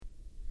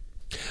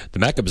The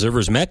Mac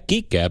Observer's Mac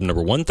Geek Gab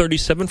number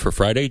 137 for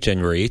Friday,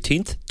 January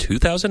 18th,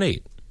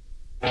 2008.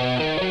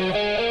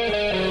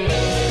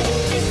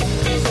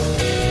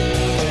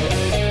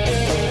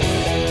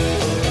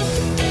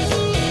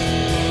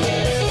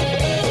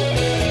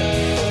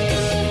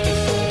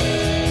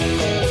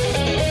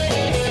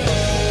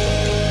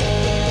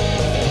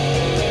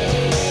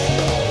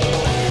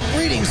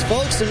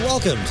 Folks, and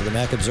welcome to the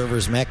Mac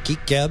Observer's Mac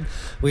Geek Gab.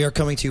 We are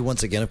coming to you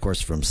once again, of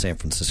course, from San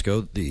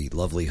Francisco. The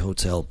lovely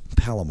Hotel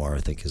Palomar,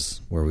 I think,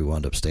 is where we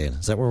wound up staying.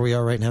 Is that where we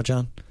are right now,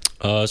 John?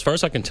 As far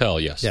as I can tell,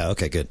 yes. Yeah,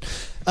 okay, good.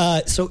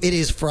 So it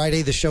is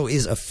Friday. The show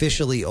is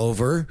officially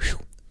over.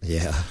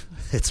 Yeah,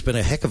 it's been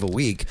a heck of a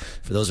week.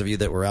 For those of you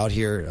that were out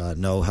here,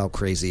 know how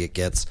crazy it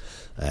gets.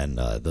 And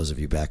those of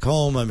you back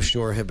home, I'm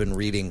sure, have been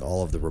reading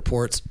all of the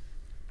reports.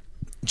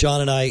 John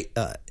and I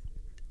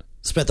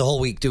spent the whole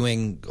week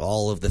doing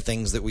all of the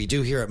things that we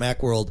do here at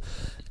Macworld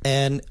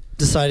and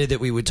decided that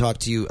we would talk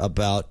to you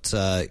about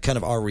kind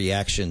of our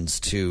reactions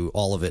to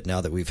all of it now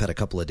that we've had a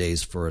couple of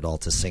days for it all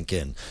to sink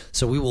in.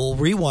 So we will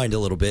rewind a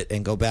little bit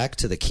and go back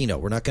to the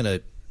keynote. We're not going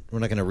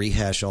to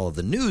rehash all of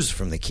the news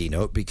from the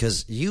keynote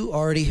because you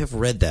already have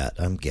read that,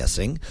 I'm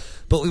guessing.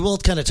 But we will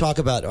kind of talk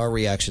about our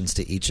reactions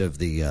to each of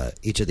the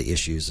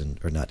issues,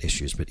 or not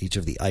issues, but each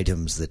of the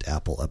items that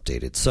Apple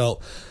updated.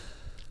 So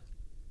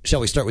shall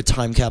we start with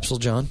Time Capsule,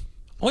 John?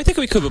 Well, I think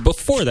we could, but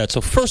before that, so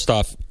first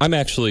off, I'm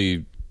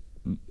actually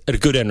at a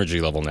good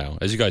energy level now,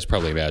 as you guys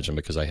probably imagine,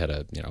 because I had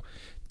a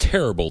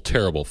terrible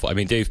I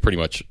mean, Dave pretty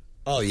much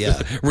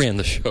ran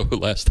the show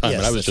last time,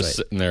 and I was just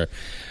sitting there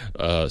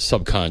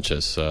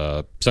subconscious.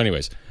 So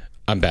anyways,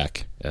 I'm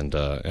back. And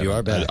you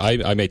are back.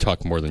 I may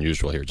talk more than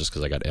usual here just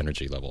because I got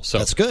energy level. So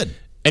that's good.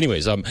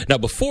 Anyways, now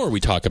before we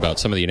talk about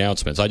some of the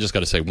announcements, I just got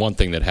to say one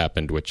thing that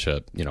happened, which,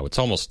 it's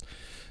almost,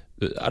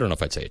 I don't know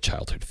if I'd say a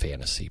childhood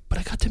fantasy, but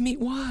I got to meet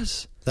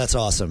Woz. That's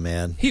awesome,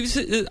 man.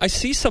 I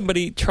see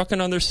somebody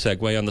trucking on their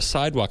Segway on the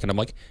sidewalk, and I'm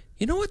like,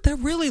 you know what? That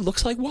really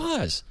looks like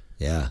Woz.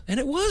 Yeah. And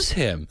it was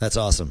him. That's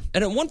awesome.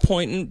 And at one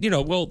point,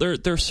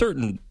 there are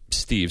certain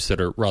Steves that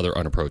are rather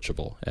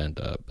unapproachable, and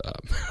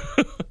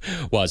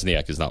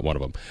Wozniak is not one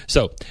of them.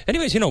 So,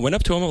 anyways, went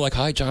up to him. I'm like,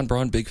 hi, John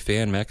Braun, big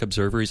fan, Mac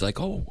Observer. He's like,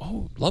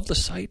 oh, love the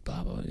site,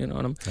 blah, blah, and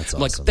I'm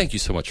awesome. Like, thank you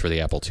so much for the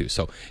Apple II.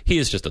 So he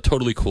is just a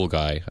totally cool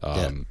guy.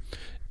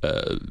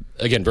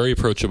 Again, very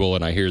approachable,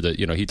 and I hear that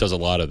he does a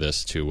lot of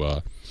this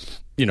to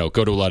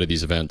go to a lot of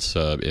these events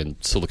in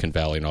Silicon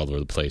Valley and all over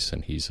the place,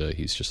 and he's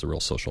just a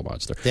real social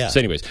monster. Yeah. So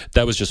anyways,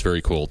 that was just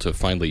very cool to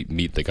finally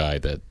meet the guy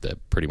that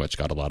pretty much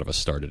got a lot of us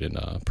started in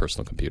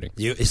personal computing.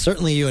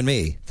 Certainly you and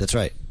me. That's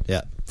right.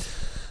 Yeah.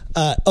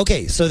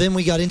 Okay, so then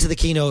we got into the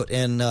keynote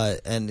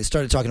and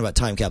started talking about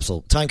Time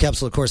Capsule. Time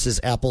Capsule, of course, is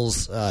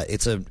Apple's.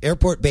 It's an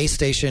airport base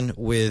station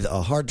with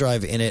a hard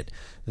drive in it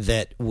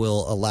that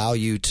will allow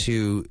you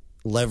to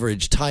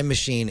leverage Time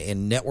Machine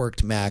in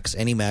networked Macs,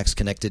 any Macs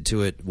connected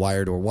to it,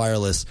 wired or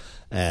wireless,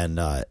 and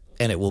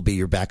it will be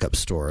your backup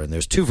store. And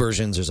there's two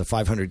versions. There's a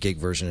 500 gig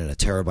version and a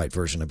terabyte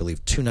version. I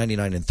believe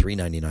 $299 and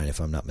 $399, if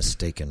I'm not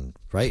mistaken.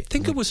 Right? I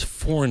think it was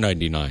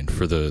 $499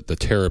 for the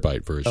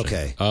terabyte version.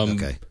 Okay.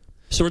 Okay.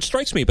 So what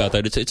strikes me about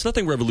that, it's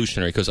nothing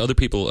revolutionary because other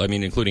people,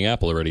 including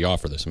Apple, already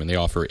offer this. They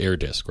offer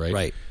AirDisk,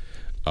 right?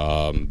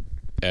 Right.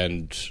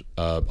 And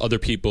other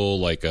people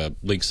like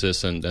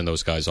Linksys and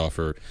those guys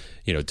offer,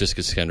 disk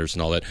extenders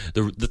and all that.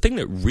 The thing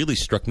that really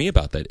struck me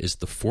about that is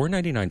the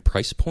 $499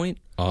 price point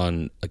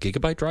on a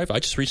gigabyte drive. I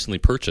just recently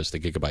purchased a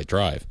gigabyte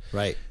drive,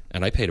 right?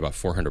 And I paid about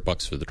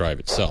 $400 for the drive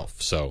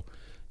itself. So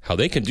how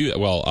they can do that?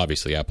 Well,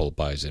 obviously Apple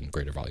buys in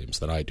greater volumes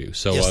than I do.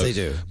 So yes, they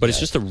do. But it's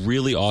just a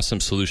really awesome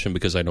solution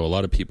because I know a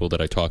lot of people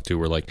that I talk to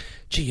were like,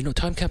 "Gee,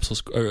 Time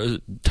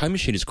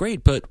Machine is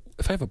great, but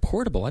if I have a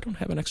portable, I don't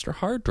have an extra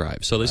hard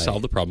drive." So they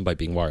solve the problem by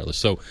being wireless.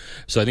 So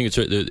I think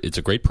it's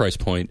a great price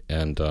point,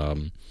 and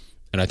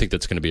I think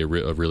that's going to be a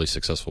really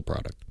successful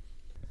product.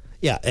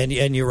 Yeah, and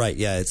you're right.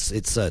 Yeah, it's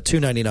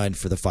 $299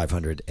 for the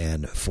 500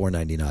 and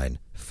 $499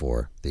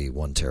 for the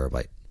 1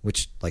 terabyte,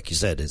 which, like you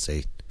said, is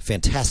a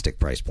fantastic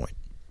price point.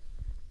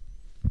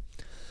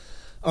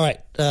 All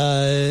right,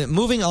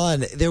 moving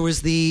on. There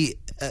was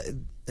and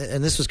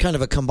this was kind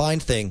of a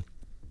combined thing.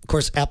 Of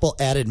course, Apple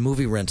added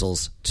movie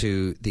rentals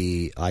to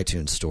the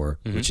iTunes store,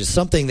 which is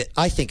something that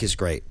I think is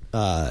great.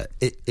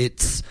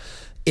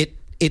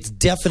 It's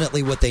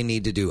definitely what they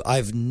need to do.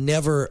 I've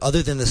never,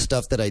 other than the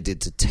stuff that I did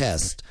to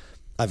test,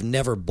 I've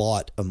never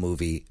bought a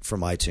movie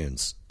from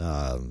iTunes.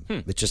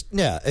 It's just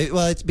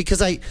it's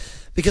because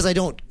I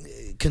don't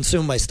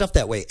consume my stuff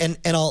that way, and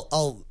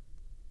I'll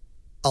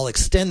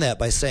extend that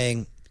by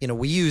saying,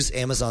 we use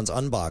Amazon's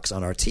Unbox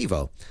on our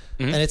TiVo,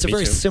 and it's a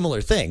very similar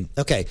thing.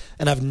 Okay,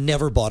 and I've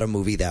never bought a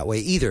movie that way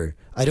either.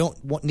 I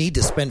don't need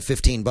to spend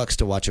 $15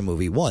 to watch a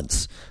movie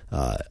once.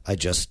 I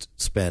just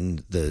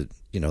spend the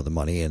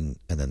money and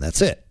then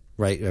that's it,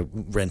 right? I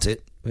rent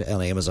it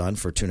on Amazon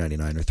for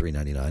 $2.99 or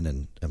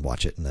 $3.99 and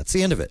watch it, and that's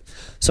the end of it.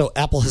 So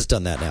Apple has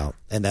done that now,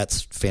 and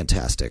that's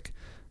fantastic.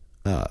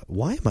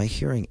 Why am I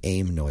hearing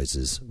AIM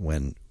noises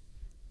when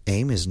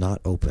AIM is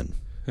not open?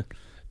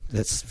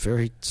 That's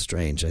very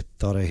strange. I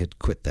thought I had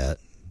quit that.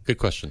 Good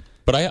question.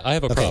 But I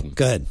have a problem.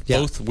 Go ahead. Yeah.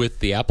 Both with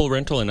the Apple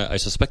rental, and I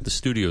suspect the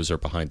studios are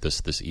behind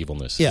this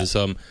evilness. Yeah. Is,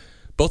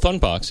 both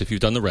Unbox, if you've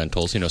done the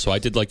rentals, so I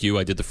did like you.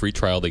 I did the free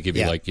trial. They give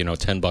you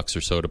 $10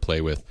 or so to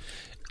play with.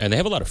 And they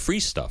have a lot of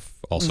free stuff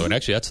also. Mm-hmm. And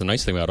actually, that's the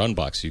nice thing about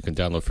Unbox. You can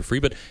download for free.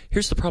 But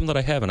here's the problem that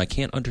I have, and I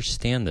can't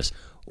understand this.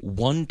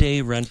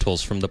 One-day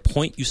rentals from the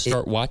point you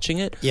start watching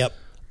it. Yep.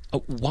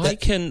 Why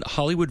can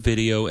Hollywood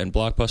Video and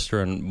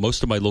Blockbuster and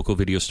most of my local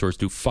video stores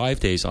do 5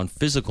 days on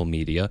physical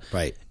media?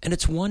 Right. And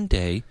it's 1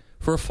 day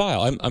for a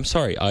file. I'm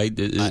sorry.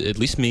 At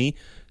least me,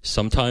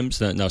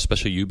 sometimes, now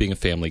especially you being a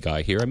family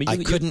guy here. I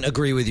couldn't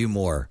agree with you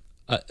more.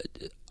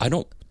 I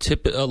don't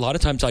a lot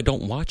of times I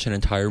don't watch an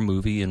entire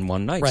movie in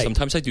one night. Right.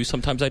 Sometimes I do,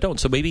 sometimes I don't.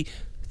 So maybe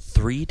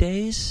 3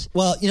 days?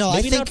 Well, maybe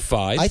I think not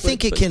 5. I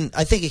think it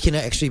can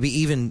actually be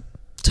even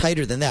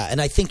tighter than that.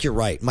 And I think you're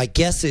right. My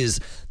guess is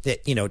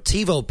that,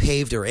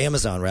 TiVo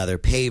Amazon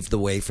paved the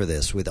way for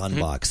this with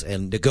Unbox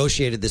and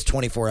negotiated this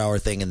 24-hour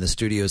thing, and the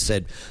studio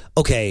said,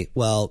 okay,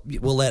 well,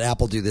 we'll let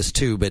Apple do this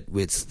too, but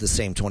it's the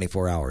same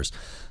 24 hours.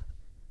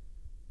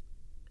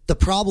 The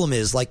problem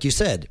is, like you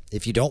said,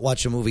 if you don't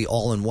watch a movie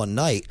all in one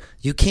night,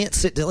 you can't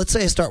sit. Let's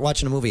say I start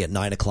watching a movie at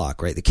 9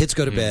 o'clock, right? The kids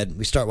go to bed.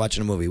 We start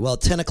watching a movie. Well,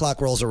 10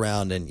 o'clock rolls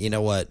around, and you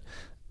know what?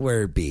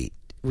 We're beat.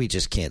 We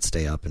just can't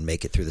stay up and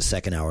make it through the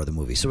second hour of the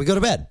movie. So we go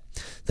to bed.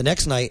 The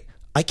next night,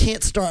 I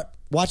can't start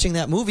watching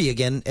that movie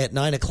again at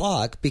 9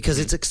 o'clock because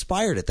it's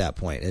expired at that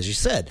point, as you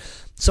said.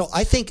 So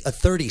I think a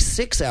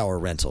 36-hour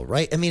rental,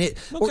 right? I mean,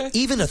 or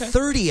even a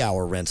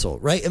 30-hour rental,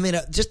 right? I mean,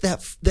 just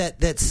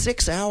that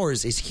 6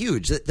 hours is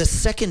huge. The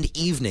second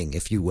evening,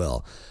 if you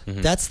will,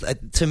 that's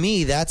to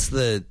me that's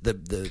the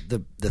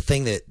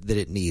thing that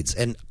it needs.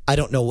 And I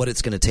don't know what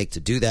it's going to take to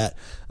do that.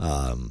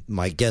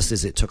 My guess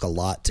is it took a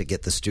lot to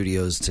get the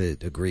studios to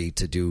agree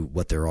to do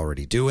what they're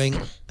already doing,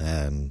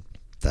 and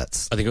I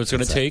think what's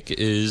going to take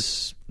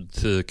is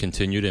the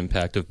continued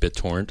impact of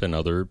BitTorrent and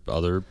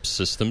other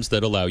systems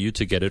that allow you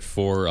to get it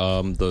for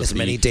as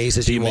many days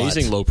as you want. The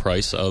amazing low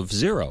price of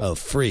 $0. Oh,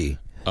 free.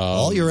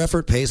 All your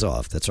effort pays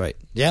off. That's right.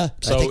 Yeah,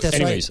 so I think that's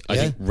anyways, right.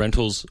 I think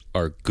rentals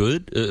are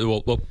good.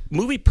 Well,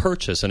 movie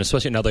purchase, and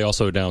especially now they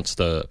also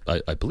announced,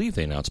 I believe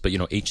they announced, but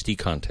HD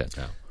content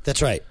now.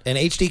 That's right. And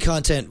HD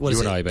content, what is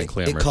it? You and I have been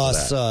clamoring it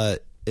costs, for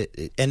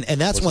that. And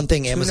that's one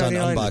thing Amazon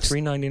Unbox.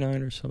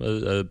 $3.99 or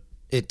something.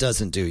 It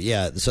doesn't do,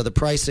 yeah. So the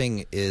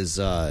pricing is,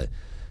 I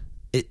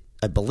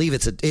believe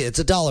it's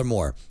 $1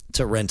 more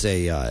to rent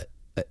an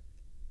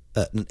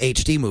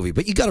HD movie.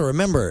 But you got to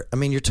remember, I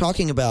mean, you're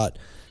talking about,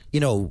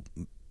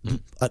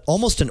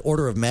 almost an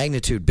order of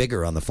magnitude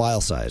bigger on the file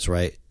size,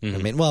 right? Mm-hmm. I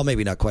mean, well,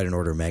 maybe not quite an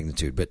order of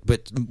magnitude,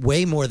 but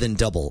way more than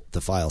double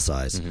the file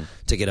size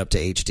to get up to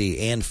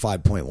HD and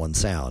 5.1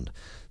 sound.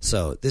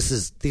 So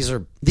these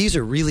are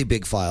really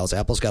big files.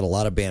 Apple's got a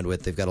lot of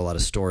bandwidth. They've got a lot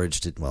of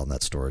storage.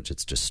 Not storage.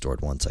 It's just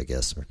stored once, I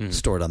guess, or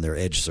stored on their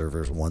edge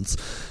servers once.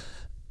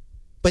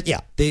 But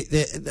yeah,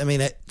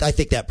 I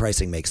think that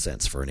pricing makes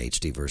sense for an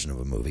HD version of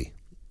a movie.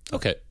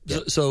 Okay, yeah.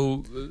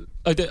 So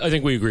I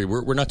think we agree.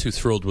 We're not too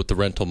thrilled with the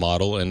rental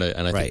model, and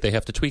I think they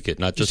have to tweak it.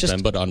 Not just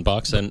them, but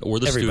Unbox or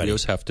the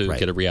studios have to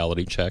get a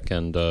reality check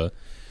and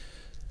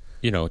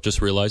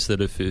just realize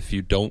that if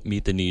you don't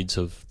meet the needs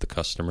of the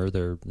customer,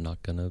 they're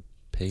not going to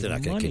pay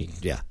money.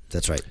 Yeah,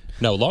 that's right.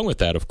 Now, along with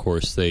that, of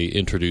course, they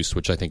introduced,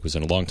 which I think was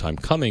in a long time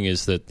coming,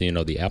 is that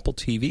the Apple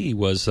TV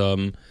was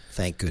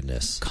thank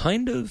goodness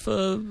kind of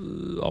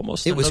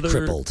almost it was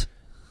crippled.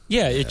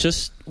 Yeah, it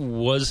just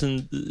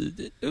wasn't.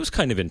 It was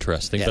kind of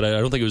interesting, but I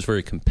don't think it was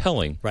very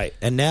compelling. Right,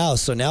 and now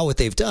what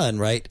they've done,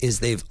 right, is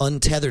they've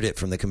untethered it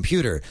from the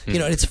computer. And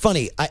it's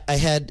funny.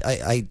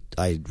 I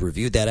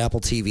reviewed that Apple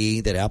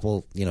TV that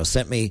Apple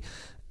sent me.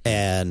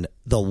 And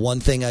the one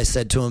thing I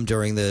said to him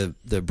during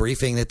the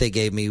briefing that they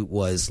gave me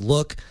was,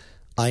 look,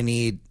 I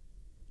need,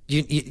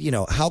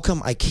 how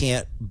come I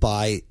can't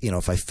buy,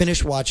 if I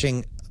finish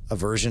watching a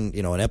version,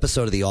 an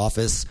episode of The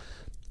Office,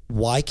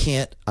 why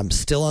can't, I'm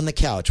still on the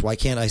couch, why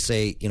can't I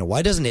say,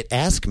 why doesn't it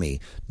ask me,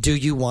 do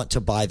you want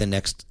to buy the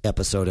next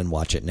episode and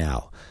watch it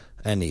now?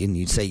 And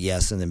you'd say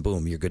yes, and then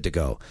boom, you're good to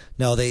go.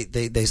 No,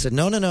 they said,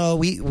 no,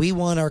 we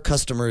want our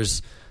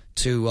customers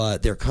to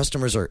their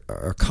customers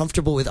are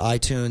comfortable with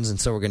iTunes, and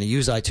so we're going to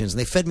use iTunes. And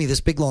they fed me this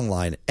big long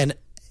line, and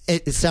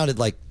it sounded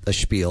like a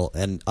spiel,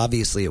 and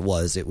obviously it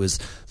was. It was,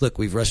 look,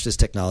 we've rushed this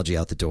technology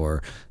out the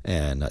door,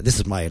 and this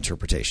is my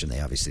interpretation.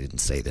 They obviously didn't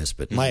say this,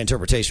 but my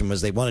interpretation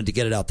was they wanted to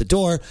get it out the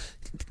door,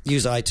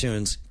 use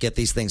iTunes, get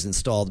these things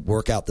installed,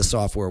 work out the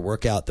software,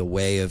 work out the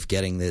way of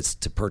getting this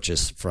to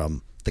purchase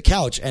from the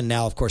couch, and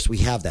now, of course, we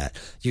have that.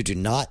 You do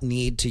not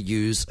need to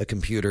use a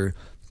computer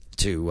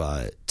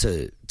to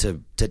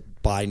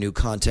buy new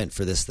content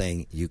for this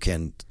thing. You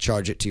can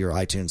charge it to your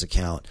iTunes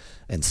account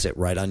and sit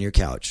right on your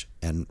couch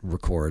and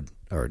record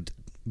or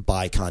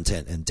buy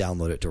content and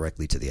download it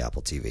directly to the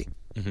Apple TV,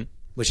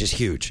 which is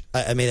huge.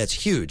 I mean, that's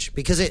huge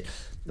because it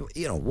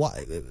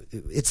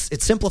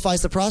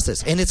simplifies the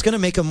process, and it's going to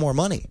make them more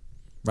money,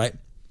 right?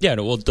 Yeah,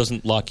 well, it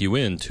doesn't lock you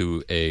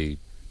into a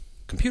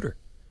computer.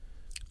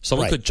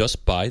 Someone could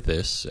just buy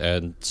this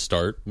and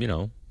start,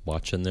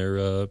 watching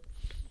their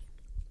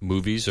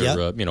movies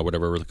or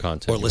whatever the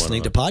content, or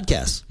listening to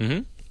podcasts.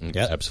 Mm-hmm.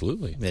 Yep.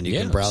 Absolutely, and you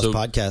can browse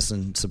podcasts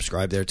and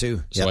subscribe there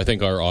too. So I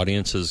think our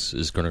audience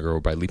is going to grow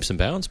by leaps and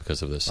bounds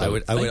because of this.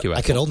 So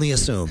I could only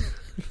assume.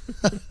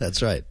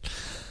 That's right.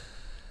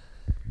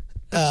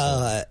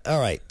 All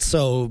right.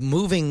 So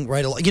moving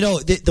right along,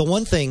 the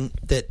one thing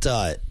that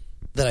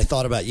I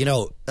thought about,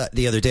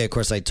 the other day, of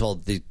course, I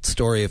told the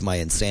story of my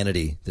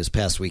insanity this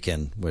past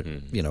weekend.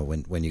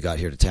 When when you got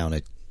here to town,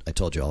 I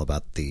told you all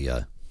about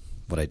the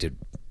what I did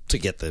to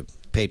get the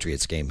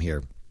Patriots game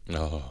here.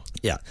 Oh.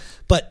 Yeah.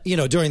 But,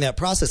 during that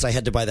process, I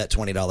had to buy that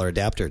 $20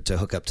 adapter to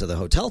hook up to the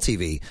hotel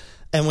TV.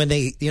 And when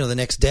they, the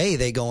next day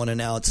they go and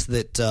announce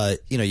that,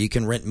 you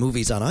can rent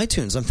movies on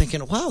iTunes, I'm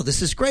thinking, wow,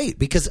 this is great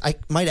because I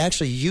might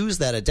actually use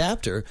that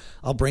adapter.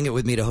 I'll bring it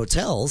with me to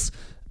hotels.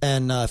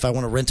 And if I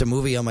want to rent a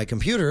movie on my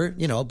computer,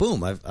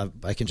 boom,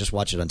 I can just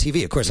watch it on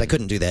TV. Of course, I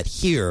couldn't do that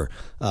here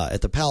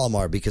at the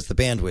Palomar because the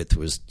bandwidth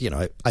was,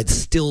 I'd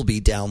still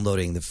be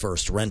downloading the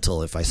first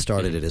rental if I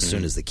started it as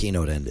soon as the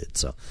keynote ended.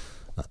 So.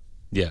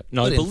 Yeah.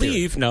 Now, I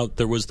believe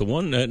there was the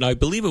one, and I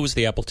believe it was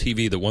the Apple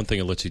TV. The one thing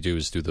it lets you do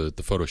is do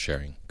the photo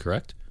sharing,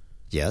 correct?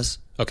 Yes.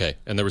 Okay.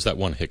 And there was that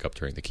one hiccup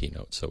during the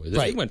keynote, so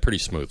it went pretty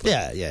smoothly.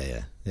 Yeah.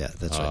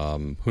 That's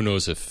right. Who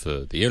knows if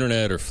the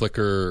internet or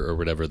Flickr or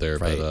whatever there,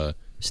 but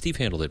Steve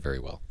handled it very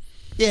well.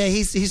 Yeah,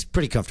 he's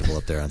pretty comfortable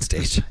up there on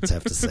stage, I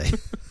have to say.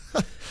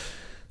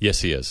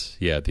 Yes, he is.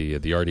 Yeah, the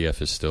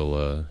RDF is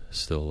still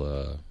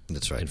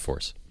that's right. in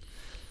force.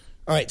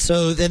 All right,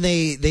 so then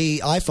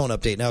the iPhone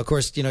update. Now, of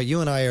course,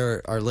 you and I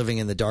are living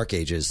in the dark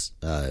ages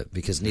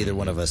because neither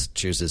one of us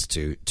chooses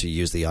to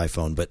use the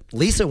iPhone. But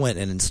Lisa went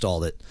and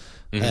installed it.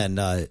 And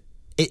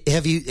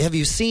have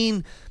you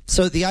seen?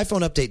 So the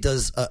iPhone update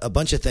does a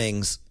bunch of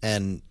things,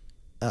 and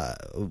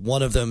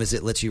one of them is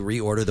it lets you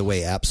reorder the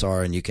way apps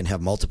are, and you can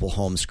have multiple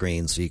home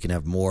screens, so you can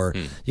have more.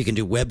 You can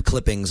do web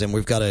clippings, and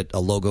we've got a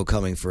logo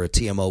coming for a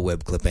TMO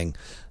web clipping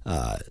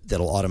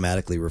that'll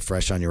automatically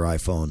refresh on your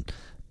iPhone,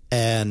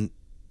 and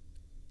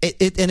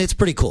it's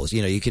pretty cool.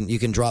 You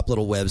can drop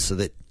little webs so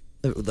that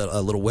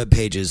little web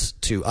pages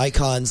to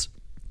icons,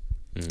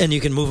 and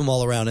you can move them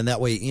all around. And that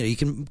way, you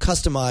can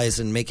customize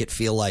and make it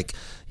feel like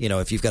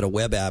if you've got a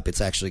web app, it's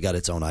actually got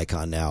its own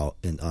icon now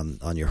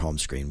on your home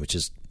screen, which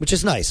is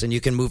nice. And you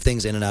can move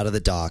things in and out of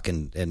the dock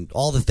and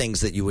all the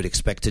things that you would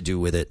expect to do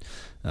with it.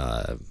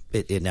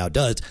 It now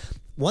does.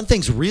 One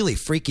thing's really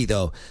freaky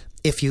though.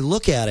 If you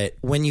look at it,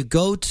 when you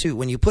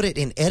put it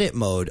in edit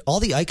mode,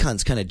 all the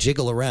icons kind of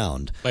jiggle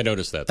around. I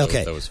noticed that.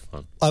 Okay. That was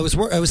fun. I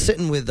was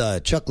sitting with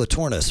Chuck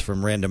Latornis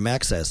from Random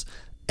Access,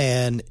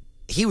 and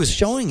he was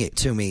showing it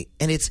to me,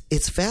 and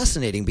it's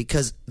fascinating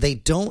because they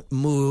don't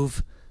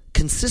move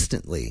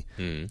consistently.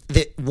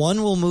 That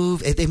one will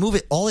move, they move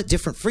it all at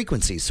different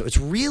frequencies, so it's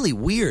really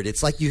weird.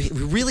 It's like you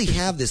really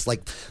have this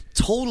like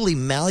totally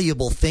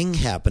malleable thing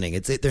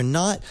happening. They're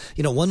not,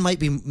 one might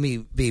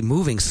be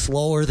moving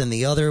slower than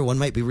the other, one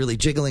might be really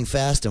jiggling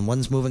fast, and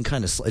one's moving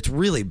kind of slow. It's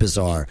really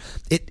bizarre.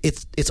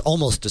 It's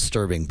almost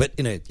disturbing, but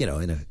in a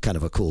kind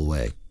of a cool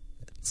way.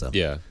 So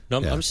yeah,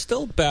 no, I'm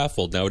still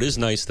baffled. Now it is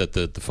nice that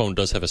the phone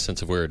does have a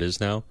sense of where it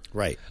is now.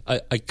 Right. I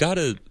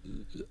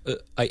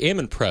am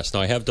impressed.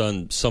 Now I have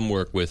done some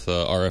work with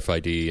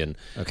RFID and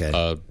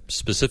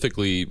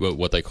specifically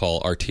what they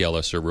call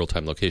RTLS or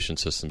real-time location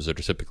systems that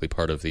are typically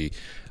part of the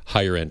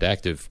higher-end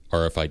active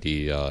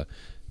RFID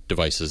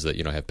devices that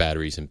have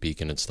batteries and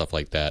beacon and stuff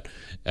like that.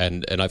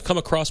 And I've come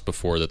across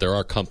before that there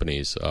are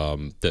companies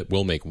that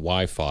will make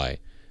Wi-Fi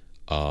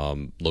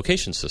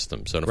location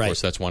systems, and of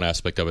course that's one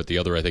aspect of it. The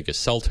other, I think, is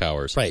cell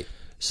towers. Right.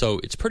 So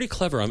it's pretty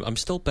clever. I'm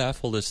still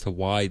baffled as to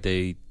why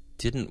they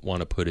didn't want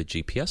to put a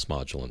GPS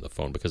module in the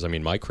phone, because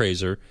my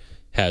Crazer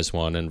has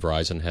one, and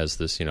Verizon has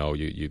this.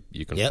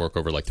 You can fork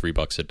over like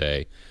 $3 a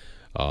day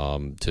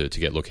to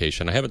get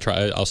location. I haven't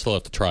tried. I'll still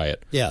have to try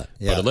it. Yeah.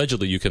 But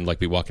allegedly, you can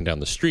be walking down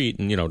the street,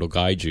 and it'll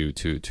guide you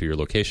to your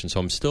location. So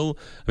I'm still.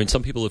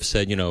 Some people have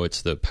said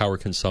it's the power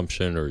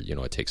consumption, or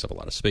it takes up a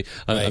lot of space.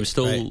 I'm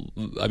still.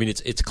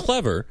 Right. It's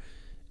clever,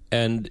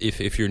 and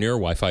if you're near a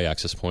Wi-Fi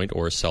access point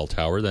or a cell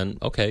tower, then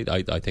okay,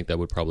 I think that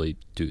would probably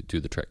do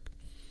the trick.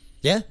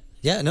 Yeah.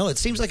 Yeah. No, it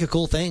seems like a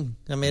cool thing.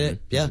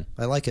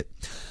 I like it.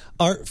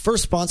 Our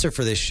first sponsor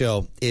for this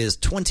show is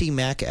 20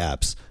 Mac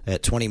Apps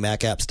at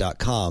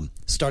 20macapps.com.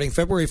 Starting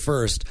February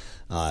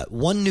 1st,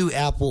 one new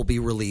app will be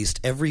released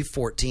every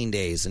 14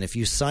 days. And if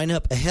you sign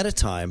up ahead of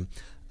time,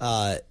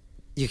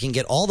 you can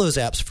get all those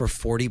apps for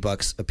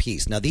 $40 a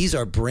piece. Now, these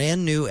are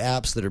brand new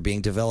apps that are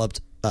being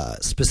developed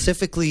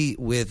specifically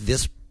with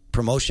this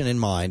promotion in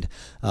mind.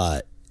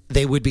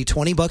 They would be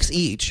 $20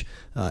 each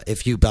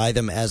if you buy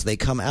them as they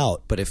come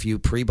out. But if you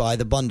pre-buy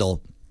the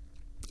bundle,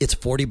 it's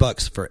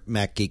 $40 for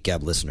Mac Geek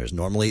Gab listeners.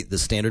 Normally, the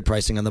standard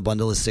pricing on the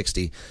bundle is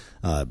 $60,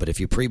 but if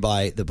you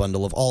pre-buy the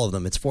bundle of all of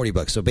them, it's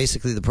 $40. So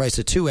basically, the price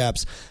of 2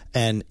 apps,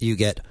 and you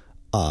get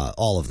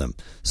all of them.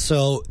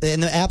 So,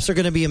 and the apps are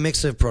going to be a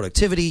mix of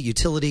productivity,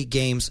 utility,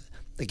 games.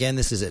 Again,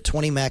 this is at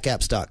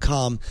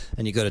 20macapps.com,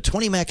 and you go to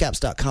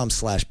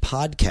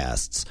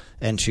 20macapps.com/podcasts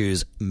and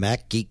choose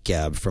Mac Geek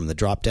Gab from the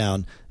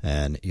drop-down,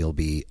 and you'll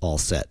be all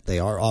set. They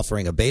are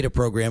offering a beta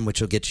program,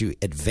 which will get you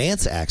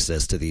advance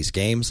access to these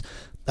games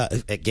and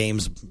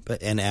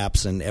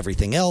apps and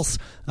everything else,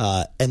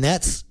 and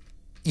that's...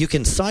 You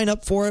can sign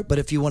up for it, but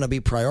if you want to be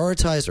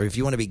prioritized or if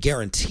you want to be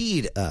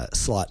guaranteed a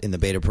slot in the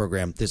beta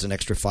program, there's an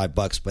extra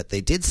 $5. But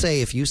they did say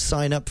if you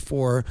sign up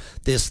for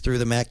this through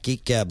the Mac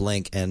Geek Gab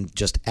link and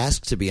just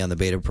ask to be on the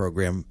beta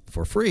program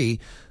for free,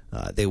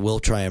 they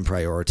will try and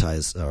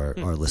prioritize our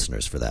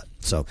listeners for that.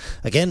 So,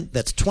 again,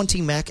 that's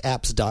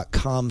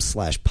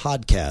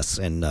 20macapps.com/podcasts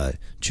and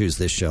choose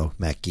this show,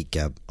 Mac Geek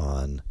Gab,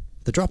 on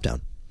the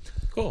drop-down.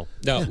 Cool.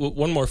 Now,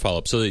 one more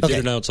follow-up. So they did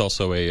announce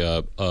also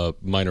a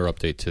minor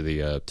update to the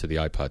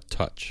iPod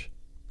Touch.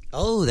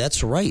 Oh,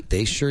 that's right.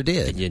 They sure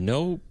did.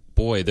 And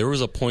boy, there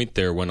was a point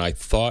there when I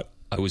thought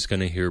I was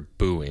going to hear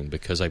booing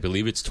because I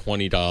believe it's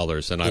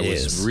 $20, and I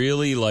was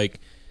really like,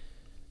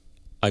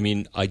 I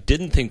mean, I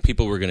didn't think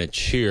people were going to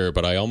cheer,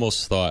 but I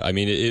almost thought, I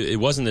mean, it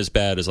wasn't as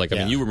bad as like, I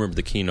mean, you remember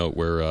the keynote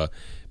where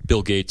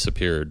Bill Gates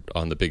appeared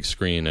on the big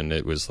screen, and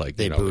it was like,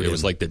 it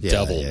was like the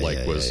devil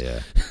was.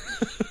 Yeah.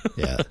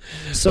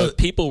 So but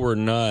people were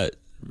not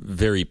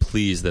very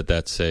pleased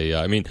that's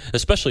I mean,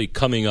 especially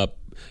coming up,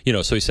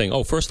 so he's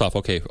saying, first off,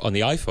 okay, on the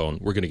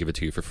iPhone, we're going to give it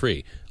to you for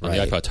free. On the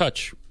iPod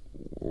Touch,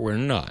 we're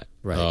not.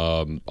 Right.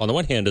 On the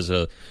one hand, as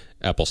a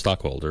Apple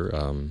stockholder,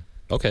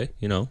 okay,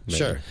 maybe.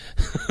 Sure.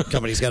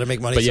 Company's got to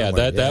make money but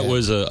somewhere. That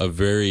was a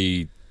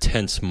very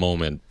tense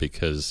moment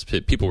because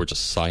people were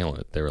just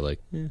silent. They were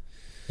like,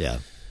 Yeah.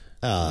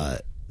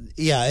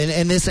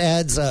 And this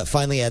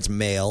finally adds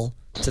mail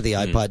to the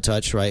iPod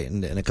Touch, right,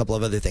 and a couple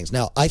of other things.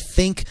 Now, I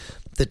think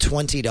the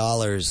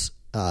 $20,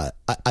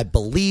 I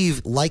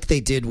believe, like they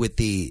did with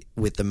the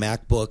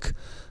MacBook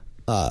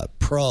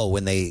Pro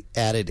when they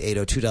added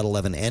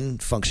 802.11n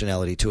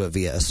functionality to it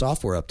via a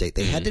software update,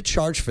 they had to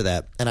charge for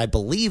that, and I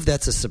believe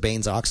that's a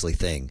Sarbanes-Oxley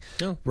thing,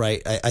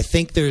 right? I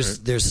think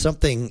there's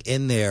something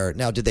in there.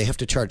 Now, did they have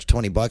to charge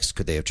 $20?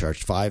 Could they have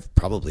charged $5?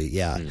 Probably,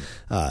 yeah.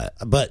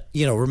 But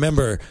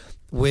remember.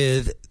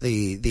 With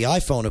the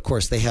iPhone, of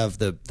course, they have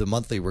the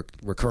monthly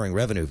recurring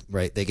revenue,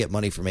 right? They get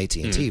money from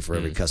AT&T for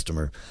every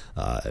customer.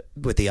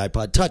 With the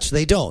iPod Touch,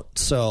 they don't.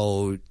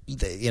 So,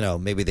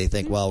 maybe they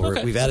think, well,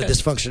 we've added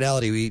this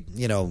functionality.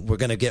 We're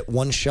going to get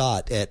one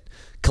shot at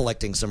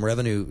collecting some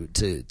revenue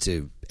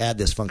to add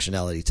this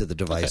functionality to the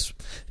device.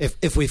 Okay.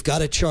 If we've got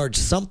to charge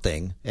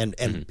something, and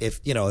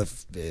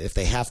if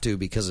they have to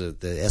because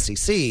of the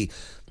SEC,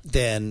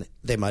 then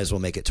they might as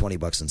well make it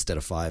 $20 instead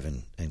of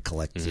 $5 and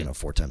collect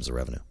 4 times the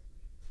revenue.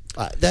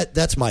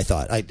 That's my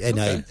thought.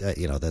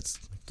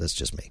 That's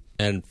just me.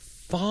 And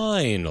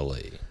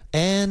finally,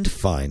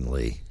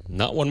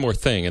 not one more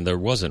thing, and there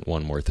wasn't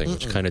one more thing,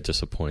 which kind of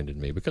disappointed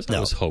me because I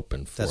was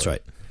hoping for. That's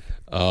right.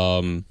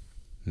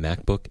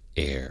 MacBook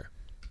Air.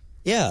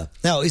 Yeah.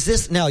 Now,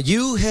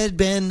 you have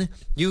been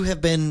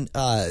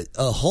a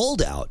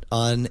holdout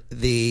on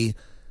the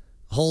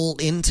whole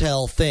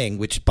Intel thing,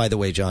 which, by the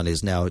way, John,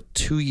 is now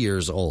 2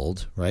 years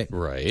old, right?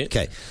 Right.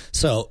 Okay.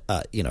 So,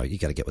 you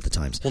got to get with the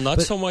times. Well, not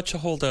so much a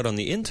holdout on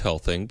the Intel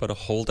thing, but a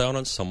holdout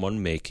on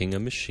someone making a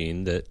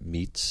machine that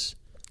meets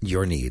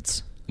your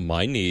needs.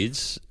 My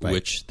needs, right.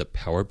 Which the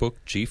PowerBook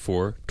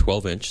G4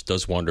 12-inch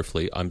does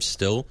wonderfully. I'm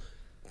still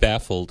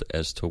baffled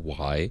as to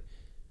why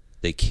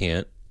they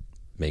can't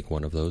make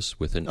one of those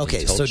with an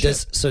Intel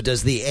chip.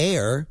 Does the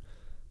Air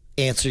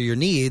answer your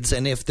needs,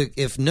 and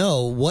if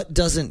no, what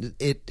doesn't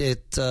it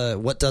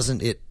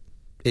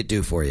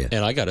do for you?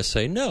 And I got to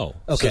say no.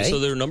 Okay. So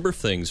there are a number of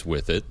things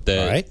with it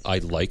that I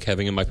like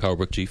having in my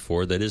PowerBook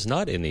G4 that is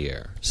not in the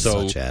Air.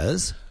 Such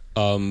as?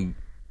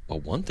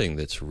 One thing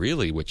that's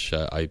really, which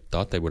I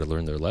thought they would have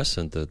learned their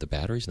lesson, the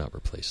battery's not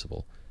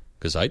replaceable.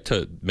 Because I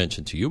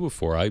mentioned to you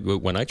before,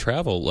 when I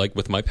travel, like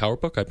with my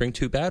PowerBook, I bring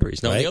 2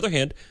 batteries. Now, on the other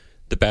hand,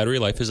 the battery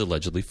life is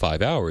allegedly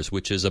 5 hours,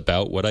 which is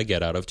about what I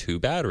get out of 2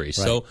 batteries.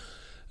 Right. So,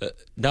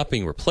 not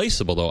being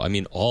replaceable, though, I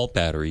mean, all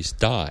batteries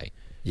die.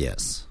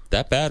 Yes.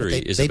 That battery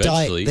is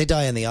eventually... They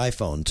die in the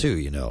iPhone, too,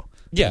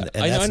 Yeah,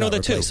 and I know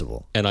that,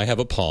 too. And I have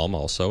a Palm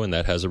also, and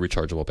that has a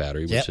rechargeable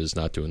battery, which is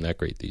not doing that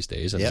great these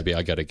days. And maybe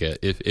I got to get...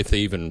 If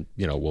they even,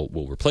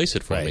 will replace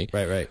it for me.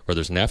 Right. Or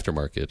there's an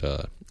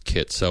aftermarket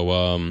kit.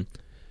 So,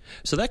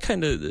 so that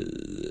kind of...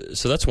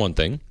 So that's one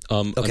thing.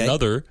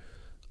 Another,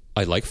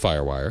 I like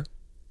FireWire.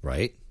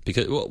 Right.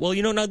 Because,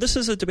 now this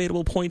is a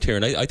debatable point here,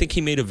 and I think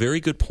he made a very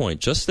good point.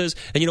 Just as,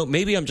 and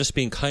maybe I'm just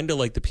being kind of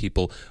like the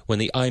people when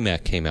the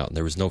iMac came out and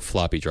there was no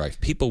floppy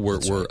drive. People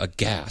were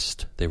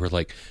aghast. They were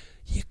like,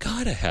 you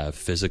got to have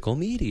physical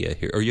media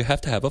here, or you have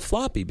to have a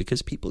floppy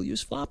because people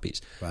use floppies.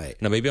 Right.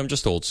 Now, maybe I'm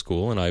just old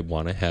school and I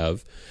want to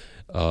have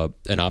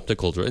an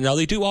optical drive. Now,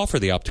 they do offer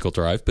the optical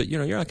drive, but,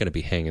 you're not going to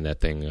be hanging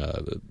that thing.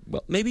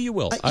 Well, maybe you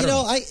will. I don't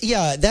know.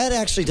 That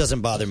actually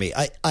doesn't bother me.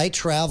 I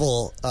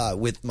travel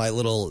with my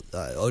little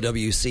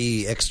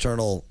OWC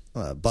external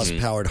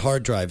bus-powered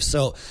hard drive.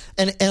 So,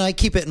 and I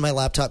keep it in my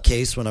laptop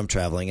case when I'm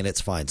traveling, and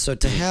it's fine. So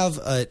to have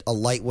a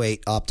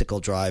lightweight optical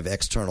drive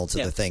external to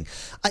the thing,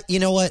 you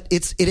know what?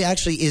 It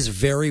actually is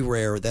very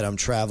rare that I'm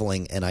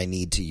traveling and I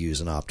need to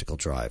use an optical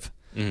drive.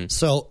 Mm-hmm.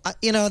 So,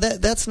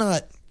 that's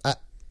not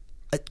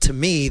to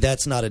me.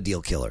 That's not a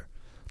deal killer.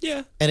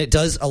 Yeah, and it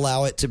does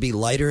allow it to be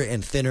lighter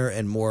and thinner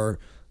and more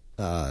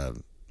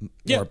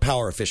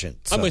power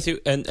efficient. So, I'm with you,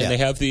 and they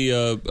have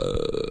the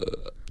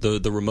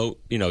remote,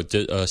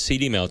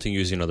 CD mounting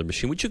using another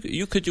machine, which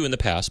you could do in the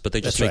past, but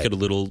they just make it a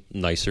little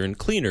nicer and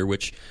cleaner.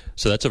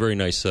 So that's a very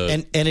nice.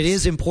 And it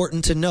is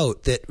important to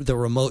note that the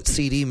remote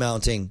CD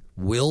mounting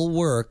will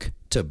work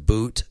to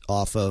boot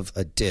off of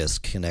a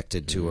disk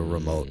connected to a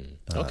remote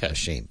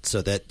machine,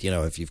 so that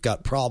if you've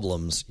got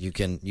problems, you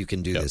can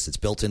do this. It's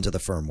built into the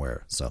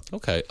firmware. So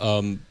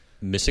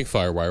missing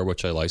FireWire,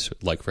 which I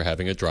like for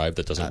having a drive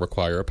that doesn't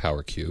require a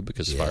power cube,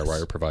 because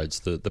FireWire provides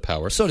the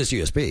power. So does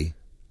USB.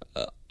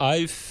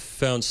 I've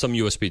found some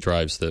USB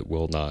drives that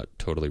will not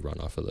totally run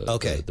off of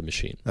the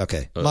machine.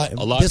 Okay,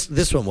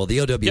 this one will. The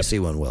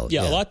OWC one will.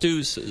 Yeah, a lot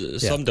do.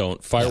 Some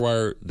don't.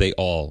 FireWire, they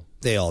all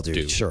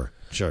do. Sure.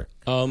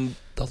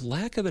 The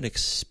lack of an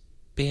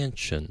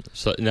expansion.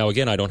 So now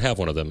again, I don't have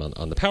one of them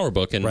on the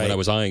PowerBook, and when I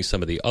was eyeing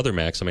some of the other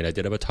Macs, I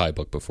did have a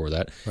TieBook before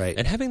that,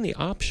 and having the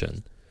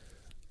option.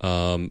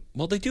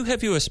 They do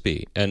have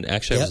USB, and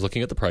actually I was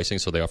looking at the pricing,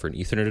 so they offer an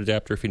Ethernet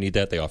adapter if you need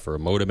that. They offer a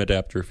modem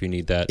adapter if you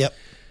need that. Yep.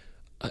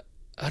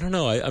 I don't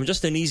know. I'm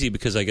just uneasy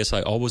because I guess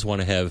I always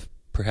want to have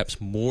perhaps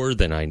more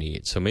than I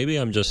need. So maybe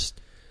I'm just...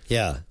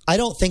 Yeah. I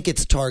don't think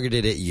it's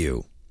targeted at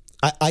you.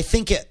 I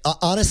think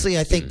honestly,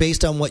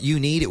 based on what you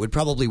need, it would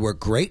probably work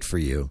great for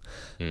you.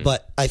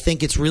 But I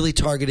think it's really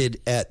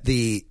targeted at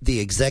the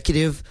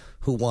executive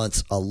who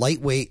wants a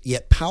lightweight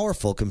yet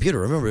powerful computer.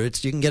 Remember,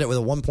 you can get it with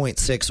a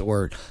 1.6,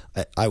 or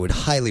I would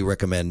highly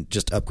recommend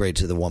just upgrade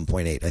to the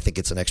 1.8. I think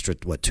it's an extra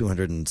 $200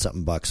 and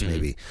something bucks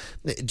maybe.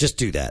 Just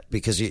do that,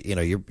 because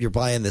you're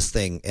buying this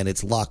thing and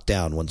it's locked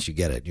down once you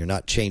get it. You're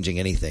not changing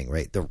anything,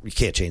 right? You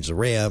can't change the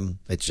RAM.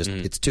 It's just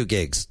it's 2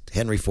 gigs.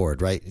 Henry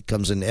Ford, right? It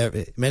comes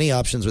in many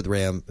options with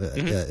RAM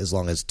as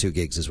long as 2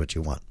 gigs is what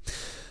you want.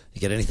 You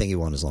get anything you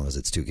want as long as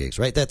it's 2 gigs,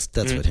 right? That's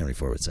what Henry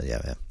Ford would say.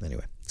 Yeah.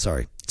 Anyway,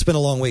 sorry. It's been a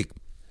long week.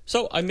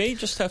 So I may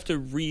just have to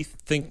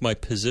rethink my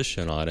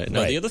position on it.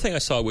 Now, the other thing I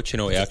saw, which,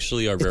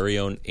 actually our very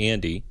own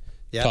Andy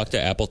talked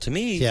to Apple. To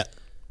me, the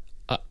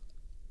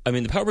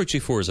PowerBook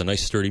G4 is a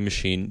nice, sturdy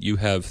machine. You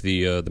have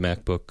the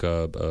MacBook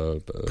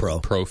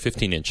Pro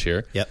 15-inch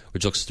here,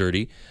 which looks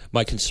sturdy.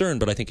 My concern,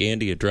 but I think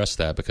Andy addressed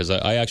that, because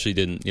I actually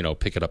didn't,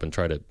 pick it up and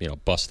try to,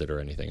 bust it or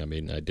anything.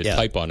 I did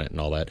type on it and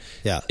all that.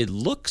 Yeah. It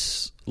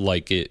looks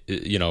like it,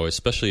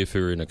 especially if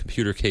you're in a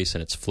computer case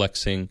and it's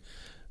flexing.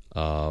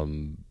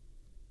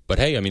 But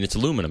hey, it's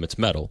aluminum, it's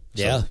metal.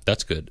 So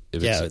that's good.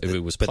 If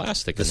it was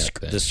plastic,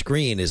 the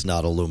screen is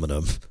not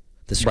aluminum.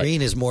 The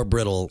screen is more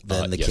brittle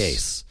than the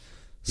case.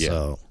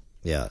 So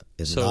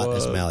it's not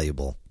as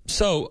malleable.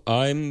 So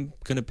I'm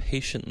going to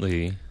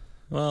patiently.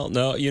 Well,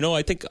 no,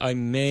 I think I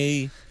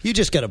may. You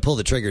just got to pull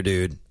the trigger,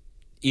 dude.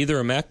 Either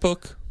a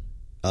MacBook.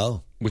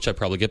 Oh. Which I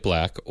probably get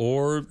black,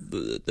 or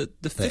the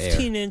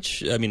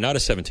 15-inch. Not a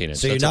 17-inch.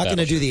 So you're not going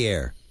to do the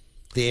Air.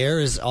 The Air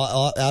is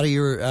out of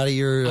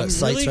your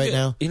sights right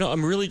now?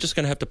 I'm really just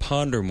going to have to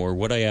ponder more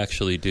what I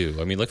actually do.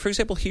 Like, for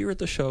example, here at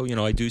the show,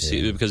 I do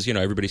see, because,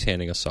 everybody's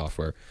handing us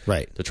software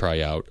to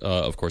try out.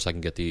 Of course, I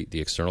can get the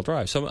external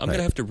drive. So I'm going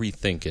to have to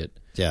rethink it.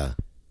 Yeah.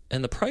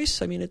 And the price,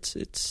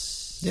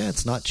 it's... Yeah,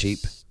 it's not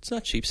cheap. It's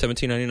not cheap,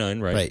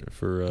 $17.99, right?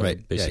 For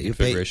basic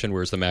configuration,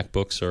 whereas the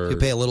MacBooks are... You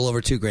pay a little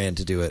over $2,000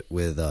 to do it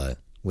with the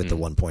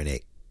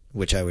 1.8,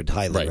 which I would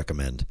highly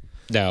recommend.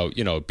 Now,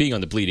 being on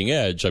the bleeding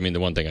edge, the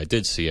one thing I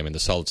did see, the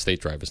solid-state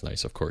drive is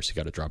nice. Of course, you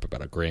got to drop about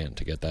 $1,000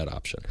 to get that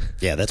option.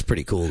 Yeah, that's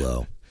pretty cool,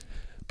 though.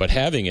 But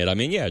having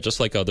it, just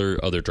like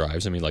other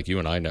drives. Like you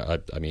and I know.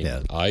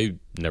 I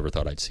never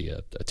thought I'd see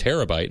a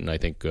terabyte, and I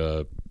think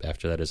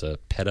after that is a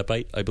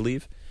petabyte, I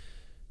believe.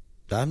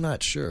 I'm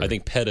not sure. I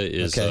think peta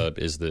is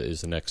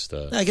the next.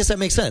 I guess that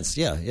makes sense.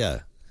 Yeah.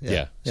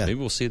 So maybe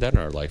we'll see that in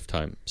our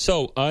lifetime.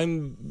 So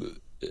I'm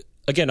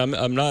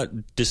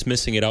not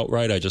dismissing it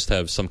outright. I just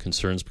have some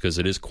concerns because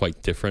it is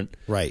quite different.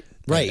 Right.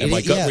 And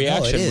my gut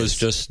reaction was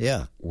just,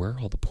 where are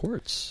all the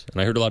ports?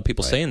 And I heard a lot of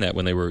people saying that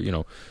when they were,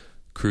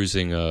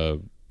 cruising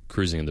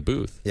in the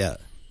booth. Yeah.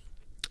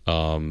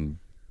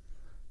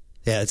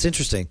 It's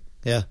interesting.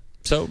 Yeah.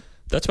 So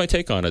that's my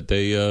take on it.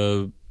 They,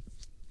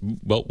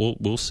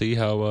 we'll see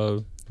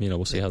how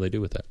how they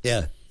do with that.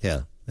 Yeah.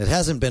 It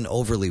hasn't been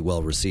overly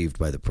well received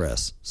by the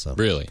press. So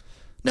really.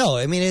 No,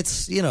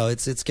 it's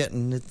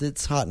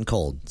it's hot and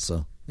cold.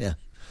 So yeah.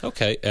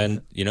 Okay,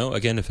 and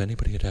again, if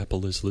anybody at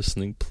Apple is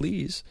listening,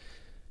 please,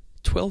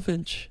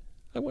 12-inch.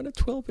 I want a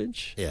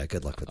 12-inch. Yeah,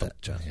 good luck with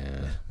that, John.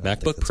 Yeah.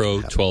 MacBook Pro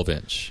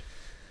 12-inch.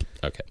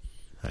 Okay.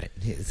 All right.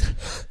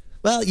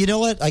 Well, you know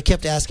what? I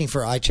kept asking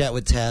for iChat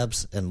with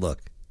tabs, and look,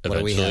 what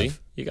do we have?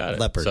 You got it.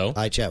 Leopard. So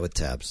I chat with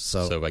Tabs.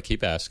 So if I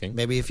keep asking.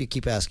 Maybe if you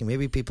keep asking,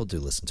 maybe people do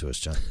listen to us,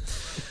 John.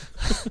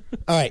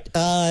 All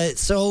right.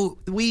 So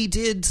we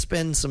did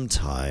spend some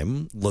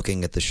time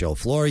looking at the show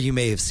floor. You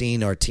may have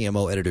seen our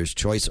TMO Editor's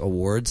Choice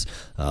Awards.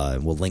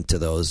 We'll link to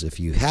those if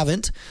you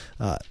haven't.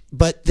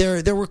 But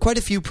there were quite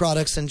a few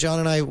products, and John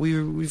and I,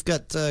 we've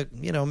got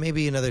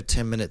maybe another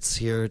 10 minutes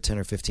here, 10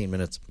 or 15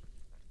 minutes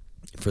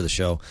for the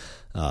show,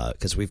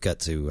 because we've got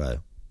to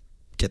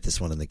get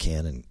this one in the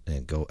can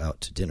and go out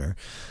to dinner,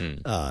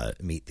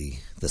 meet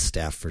the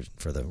staff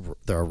for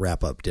the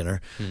wrap up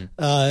dinner.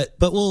 But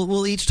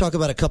we'll each talk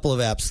about a couple of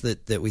apps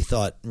that we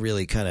thought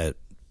really kind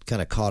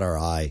of caught our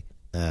eye,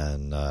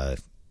 and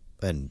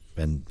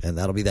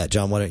that'll be that.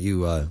 John, why don't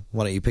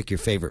you pick your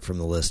favorite from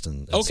the list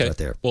and start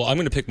there? Well, I'm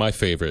going to pick my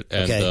favorite,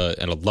 and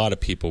a lot of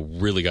people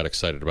really got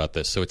excited about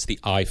this. So it's the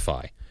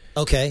iFi.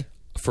 Okay.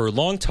 For a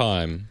long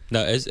time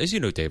now, as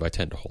you know, Dave, I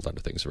tend to hold on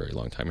to things a very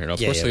long time here. Now,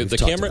 of course, we've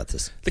talked about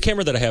this. The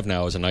camera that I have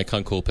now is a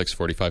Nikon Coolpix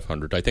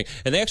 4500, I think,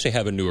 and they actually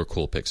have a newer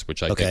Coolpix,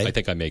 which I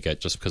think I may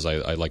get just because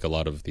I like a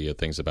lot of the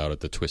things about it,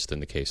 the twist in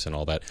the case and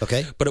all that.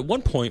 Okay. But at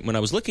one point, when I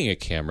was looking at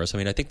cameras, I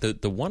mean, I think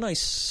the one I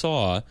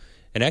saw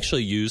and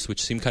actually used,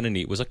 which seemed kind of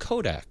neat, was a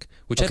Kodak,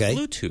 which had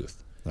Bluetooth.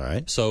 All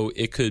right. So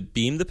it could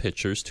beam the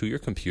pictures to your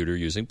computer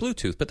using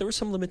Bluetooth, but there were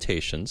some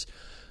limitations.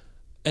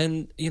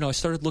 And, I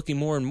started looking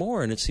more and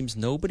more, and it seems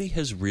nobody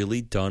has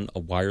really done a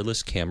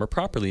wireless camera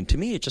properly. And to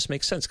me, it just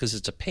makes sense because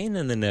it's a pain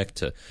in the neck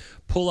to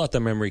pull out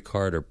the memory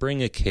card or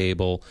bring a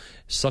cable,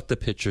 suck the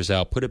pictures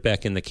out, put it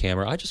back in the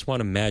camera. I just want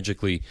to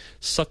magically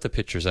suck the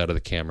pictures out of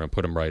the camera and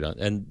put them right on.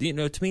 And,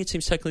 to me, it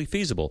seems technically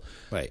feasible.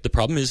 Right. The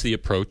problem is the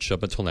approach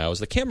up until now is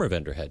the camera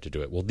vendor had to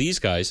do it. Well, these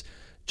guys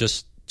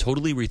just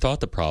totally rethought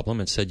the problem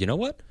and said, you know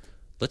what?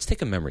 Let's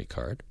take a memory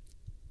card.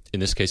 In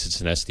this case, it's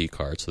an SD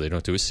card, so they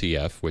don't do a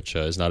CF, which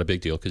is not a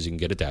big deal because you can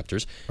get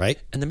adapters. Right.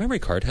 And the memory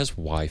card has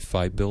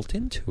Wi-Fi built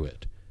into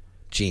it.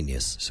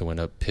 Genius. So when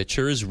a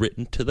picture is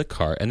written to the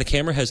card, and the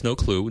camera has no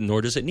clue,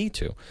 nor does it need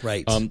to.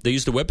 Right. They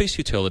used a web-based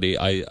utility.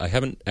 I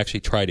haven't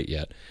actually tried it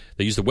yet.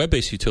 They used a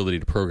web-based utility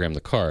to program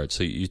the card.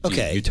 So you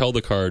tell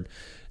the card,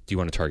 do you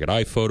want to target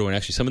iPhoto? And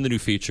actually, some of the new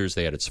features,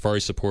 they added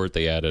Safari support.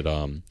 They added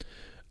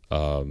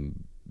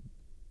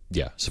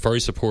Safari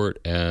support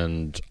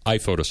and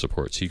iPhoto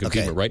support. So you can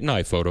beam it right in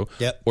iPhoto,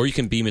 or you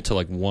can beam it to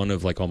like one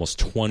of like almost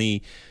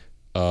 20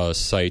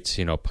 sites,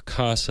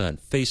 Picasa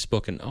and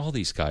Facebook and all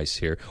these guys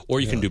here,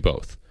 or you can do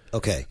both.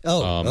 Okay.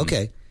 Oh,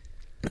 okay.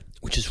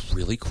 Which is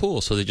really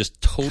cool. So they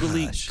just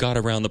totally got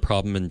around the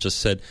problem and just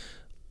said,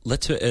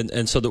 what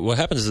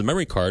happens is the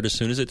memory card, as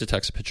soon as it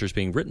detects a picture is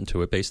being written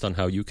to it, based on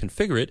how you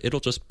configure it, it'll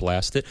just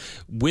blast it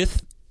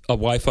with a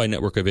Wi-Fi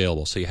network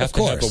available. So you have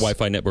to have a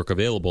Wi-Fi network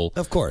available,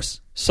 of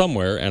course,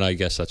 somewhere, and I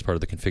guess that's part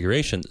of the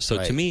configuration.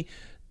 So to me,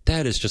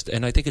 that is just,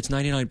 and I think it's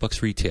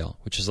 $99 retail,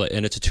 which is like,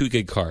 and it's a 2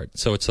 gig card.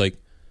 So it's like,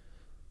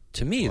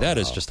 to me, that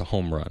is just a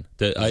home run.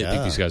 I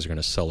think these guys are going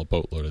to sell a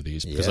boatload of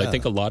these because I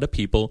think a lot of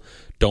people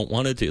don't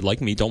want to deal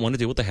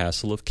with the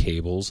hassle of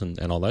cables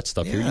and all that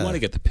stuff. Here, you want to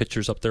get the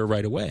pictures up there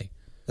right away.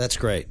 That's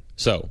great.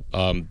 So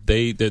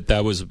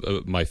that was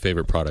my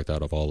favorite product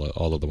out of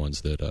all of the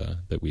ones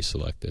that we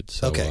selected.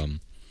 So,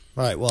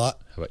 all right. Well, how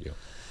about you?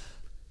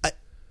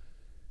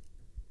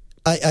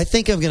 I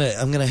think I'm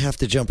gonna have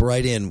to jump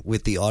right in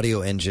with the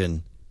Audio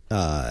Engine.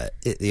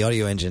 The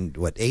Audio Engine,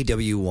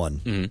 AW1.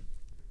 Mm-hmm.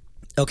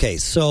 Okay,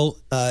 so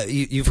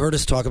you've heard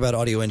us talk about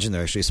Audio Engine.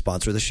 They're actually a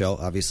sponsor of the show,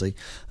 obviously,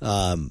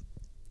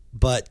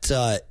 but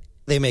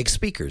they make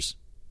speakers.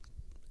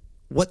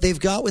 What they've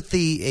got with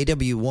the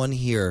AW1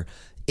 here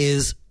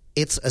is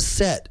it's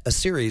a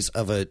series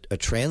of a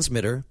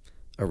transmitter,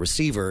 a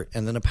receiver,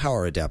 and then a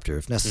power adapter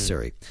if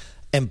necessary.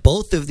 And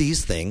both of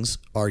these things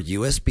are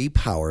USB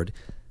powered.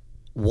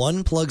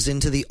 One plugs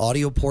into the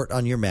audio port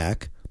on your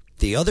Mac.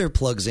 The other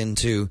plugs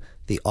into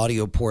the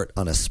audio port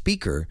on a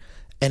speaker.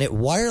 And it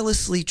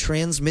wirelessly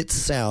transmits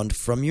sound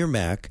from your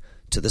Mac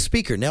to the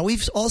speaker. Now,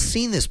 we've all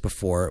seen this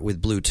before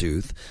with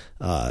Bluetooth,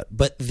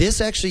 but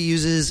this actually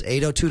uses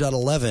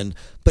 802.11,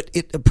 but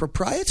a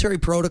proprietary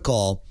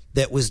protocol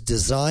that was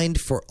designed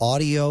for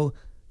audio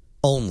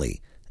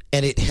only.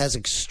 And it has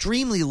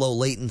extremely low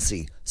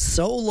latency,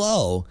 so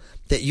low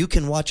that you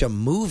can watch a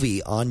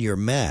movie on your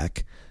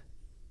Mac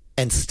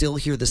and still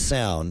hear the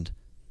sound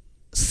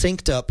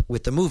synced up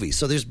with the movie.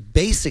 So there's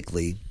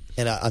basically,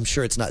 and I'm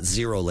sure it's not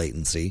zero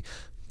latency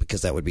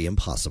because that would be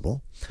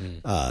impossible,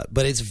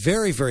 but it's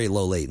very, very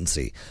low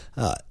latency.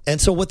 And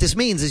so what this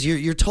means is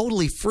you're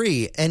totally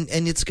free, and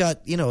it's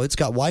got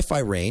Wi-Fi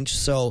range,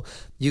 so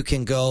you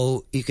can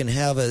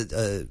have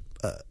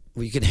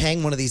you can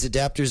hang one of these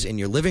adapters in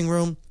your living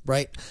room,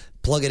 right?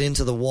 Plug it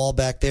into the wall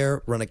back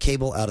there, run a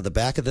cable out of the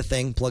back of the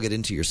thing, plug it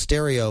into your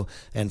stereo,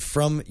 and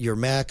from your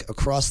Mac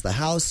across the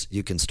house,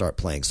 you can start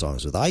playing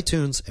songs with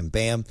iTunes, and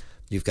bam,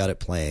 you've got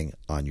it playing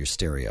on your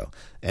stereo.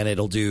 And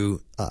it'll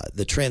do,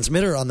 the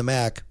transmitter on the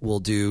Mac will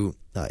do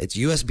It's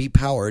USB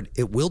powered.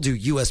 It will do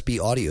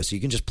USB audio, so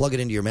you can just plug it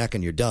into your Mac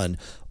and you're done.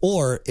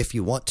 Or if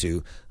you want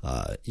to,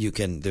 you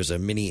can. There's a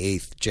mini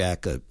eighth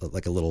jack,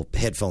 like a little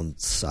headphone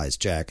size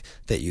jack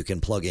that you can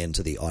plug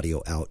into the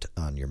audio out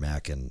on your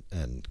Mac and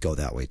go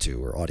that way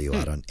too, or audio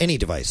out on any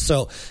device.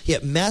 So yeah,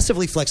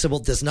 massively flexible.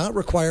 Does not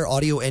require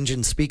Audio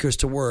Engine speakers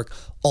to work,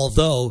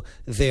 although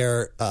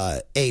their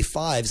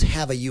A5s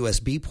have a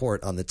USB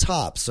port on the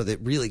top, so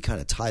that really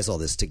kind of ties all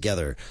this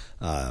together.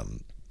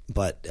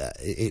 But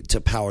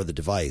to power the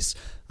device.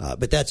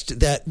 But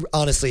that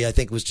honestly, I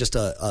think, was just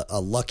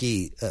a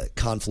lucky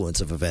confluence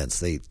of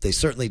events. They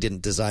certainly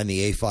didn't design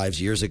the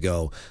A5s years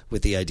ago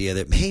with the idea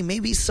that, hey,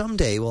 maybe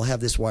someday we'll have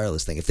this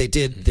wireless thing. If they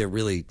did, they're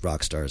really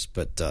rock stars.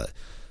 But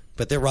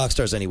they're rock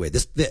stars anyway.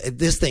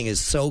 This thing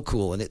is so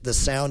cool, and the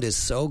sound is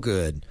so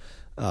good.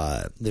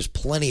 There's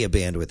plenty of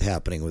bandwidth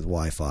happening with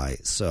Wi-Fi.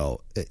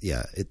 So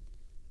it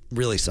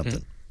really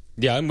something.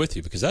 Yeah, I'm with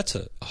you, because that's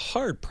a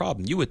hard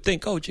problem. You would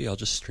think, oh, gee, I'll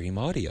just stream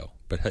audio.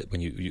 But when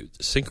you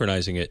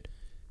synchronizing it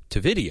to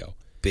video,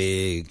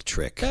 big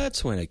trick.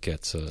 That's when it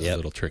gets a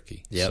little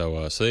tricky.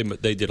 Yep. So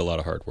they did a lot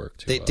of hard work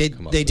to They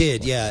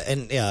did, yeah.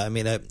 And I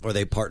mean, or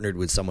they partnered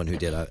with someone who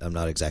did. I'm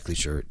not exactly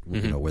sure,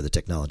 where the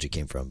technology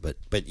came from, but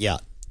yeah,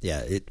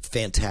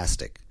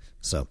 fantastic.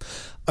 So,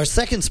 our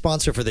second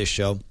sponsor for this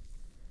show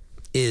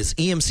is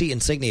EMC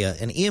Insignia.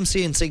 And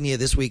EMC Insignia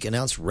this week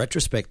announced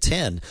Retrospect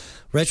 10.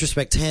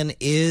 Retrospect 10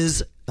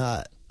 is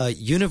a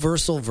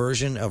universal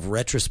version of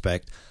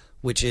Retrospect,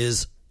 which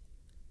is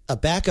a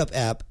backup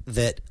app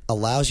that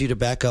allows you to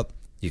back up.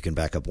 You can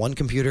back up one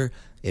computer.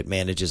 It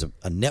manages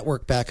a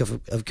network backup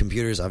of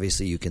computers.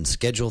 Obviously, you can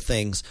schedule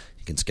things.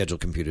 You can schedule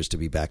computers to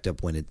be backed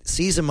up when it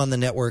sees them on the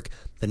network.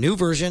 The new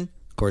version,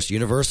 of course,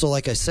 universal,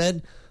 like I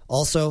said,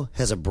 also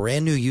has a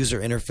brand new user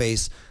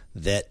interface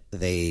that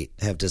they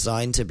have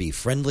designed to be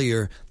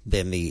friendlier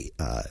than the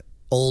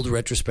old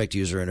Retrospect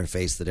user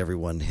interface that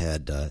everyone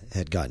had to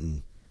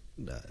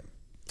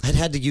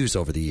use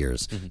over the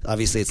years.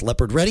 Obviously, it's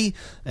Leopard ready,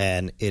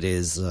 and it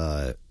is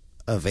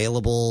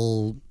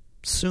available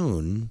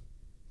soon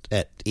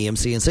at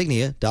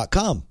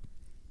emcinsignia.com.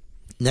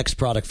 Next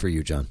product for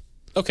you, John.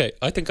 Okay,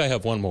 I think I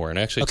have one more, and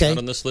actually it's not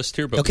on this list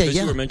here, but because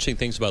you were mentioning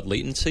things about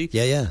latency,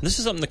 this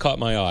is something that caught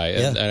my eye,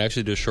 and I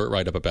actually did a short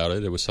write-up about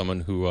it. There was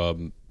someone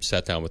who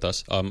sat down with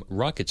us,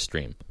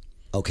 RocketStream.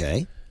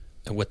 Okay.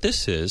 And what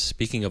this is,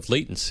 speaking of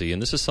latency,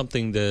 and this is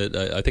something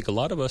that I think a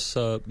lot of us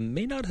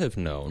may not have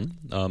known.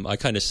 I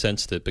kind of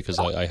sensed it because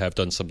I have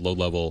done some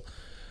low-level,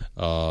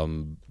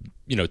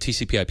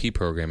 TCP/IP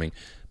programming.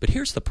 But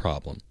here's the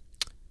problem: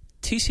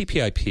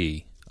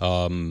 TCP/IP,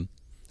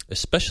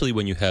 especially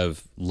when you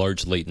have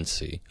large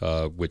latency,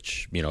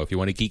 which if you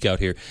want to geek out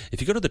here, if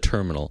you go to the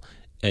terminal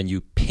and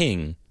you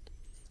ping.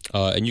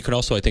 And you can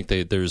also, I think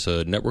there's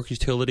a network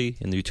utility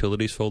in the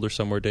utilities folder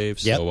somewhere, Dave.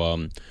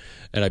 So,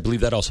 and I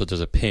believe that also does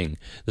a ping.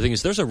 The thing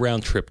is, there's a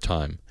round trip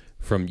time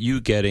from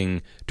you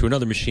getting to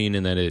another machine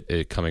and then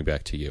it coming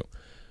back to you.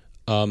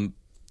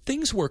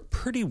 Things work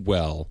pretty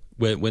well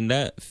when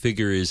that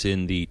figure is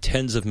in the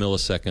tens of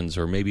milliseconds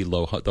or maybe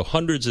the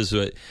hundreds is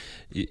what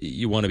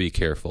you want to be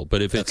careful.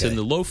 But if it's in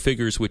the low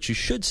figures, which you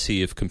should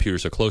see if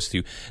computers are close to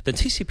you, then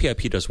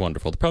TCP/IP does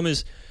wonderful. The problem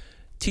is,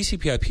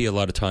 TCP/IP a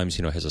lot of times,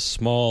 has a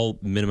small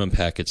minimum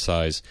packet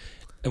size,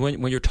 and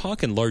when you're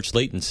talking large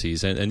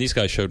latencies, and these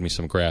guys showed me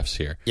some graphs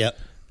here. Yep.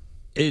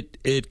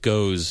 It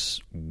goes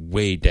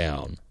way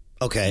down.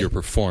 Okay. Your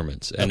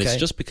performance, and it's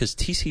just because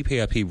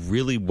TCP/IP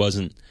really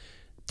wasn't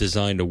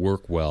designed to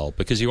work well,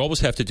 because you always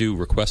have to do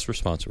request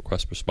response,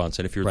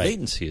 and if your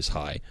latency is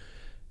high,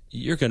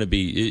 you're going to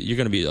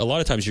be a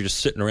lot of times you're just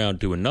sitting around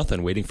doing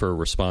nothing, waiting for a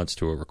response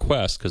to a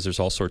request, because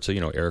there's all sorts of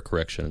error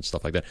correction and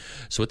stuff like that.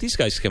 So what these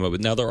guys came up with,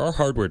 now there are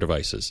hardware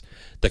devices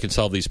that can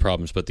solve these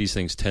problems, but these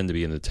things tend to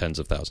be in the tens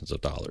of thousands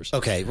of dollars.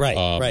 Okay,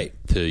 right.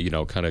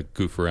 To kind of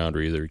goof around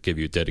or either give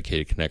you a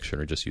dedicated connection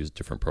or just use a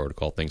different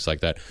protocol, things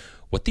like that.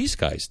 What these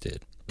guys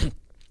did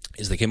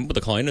is they came up with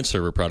a client and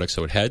server product,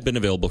 so it had been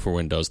available for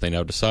Windows. They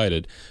now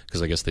decided,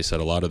 because I guess they said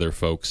a lot of their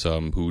folks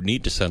who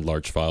need to send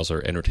large files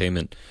are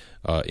entertainment.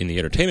 In the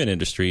entertainment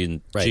industry,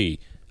 and what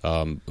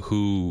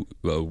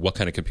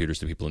kind of computers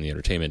do people in the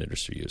entertainment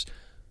industry use?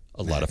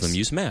 A lot of them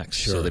use Macs.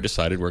 Sure. So they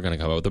decided we're going to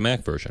come out with a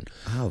Mac version.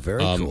 Oh,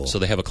 very cool. So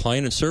they have a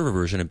client and server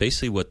version, and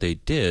basically what they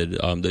did,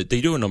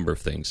 they do a number of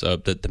things.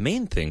 The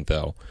main thing,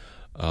 though,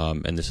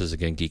 and this is,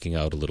 again, geeking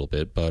out a little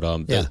bit, but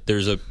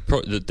there's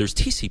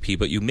TCP,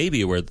 but you may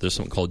be aware that there's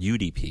something called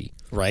UDP.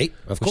 Right,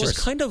 of course. Which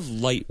is kind of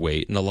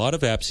lightweight, and a lot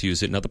of apps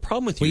use it. Now, the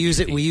problem with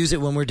UDP... We use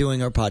it when we're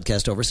doing our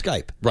podcast over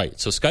Skype. Right,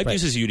 so Skype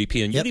uses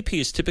UDP, and UDP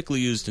is typically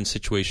used in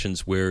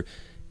situations where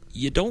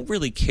you don't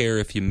really care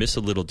if you miss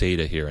a little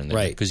data here and there.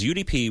 Right. Because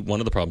UDP,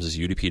 one of the problems is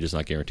UDP does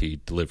not guarantee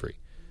delivery.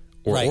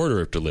 Or order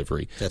of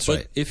delivery. That's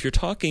but if you're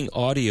talking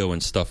audio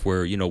and stuff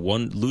where,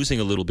 one losing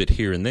a little bit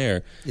here and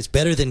there... It's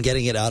better than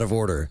getting it out of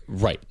order.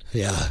 Right.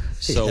 Yeah.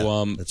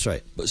 So that's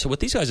right. So what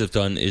these guys have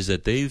done is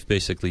that they've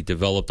basically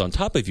developed on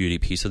top of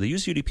UDP. So they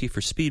use UDP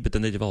for speed, but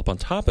then they develop on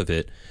top of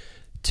it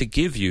to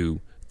give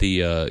you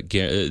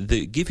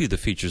they give you the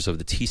features of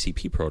the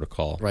TCP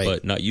protocol, right,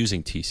 but not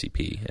using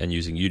TCP and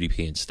using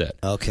UDP instead.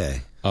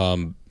 Okay.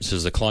 So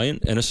there's a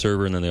client and a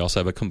server, and then they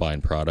also have a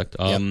combined product.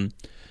 Yep.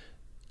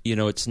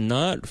 It's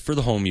not for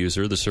the home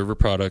user. The server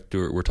product,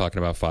 we're talking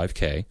about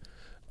 $5K.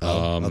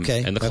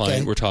 Okay. And the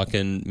client, we're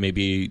talking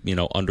maybe,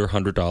 under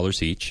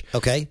 $100 each.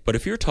 Okay. But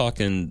if you're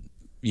talking,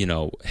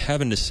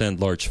 having to send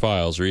large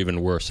files, or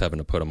even worse, having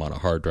to put them on a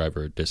hard drive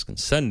or a disk and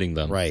sending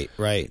them. Right.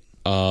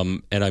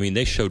 And I mean,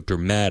 they show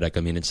dramatic,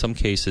 in some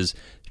cases,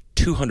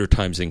 200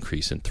 times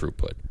increase in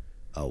throughput.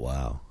 Oh,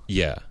 wow.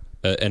 Yeah.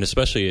 And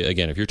especially,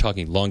 again, if you're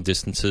talking long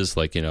distances,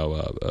 like,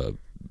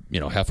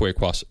 halfway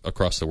across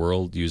the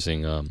world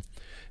using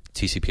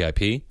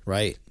TCP/IP.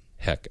 Right.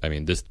 Heck,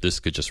 this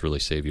could just really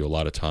save you a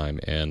lot of time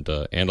and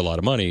a lot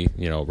of money,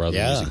 rather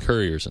than using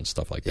couriers and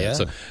stuff like that. Yeah.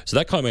 So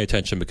that caught my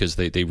attention because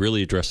they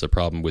really addressed the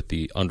problem with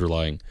the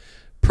underlying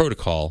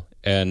protocol,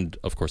 and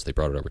of course they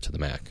brought it over to the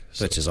Mac,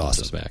 which is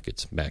awesome.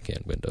 It's Mac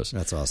and Windows.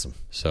 That's awesome.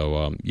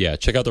 So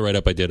check out the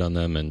write-up I did on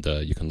them, and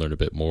you can learn a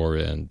bit more.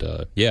 And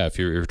if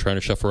you're trying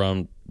to shuffle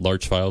around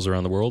large files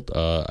around the world,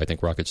 I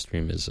think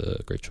RocketStream is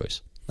a great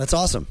choice. That's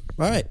awesome.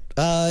 All right.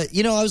 I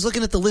was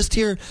looking at the list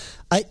here.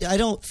 I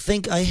don't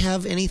think I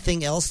have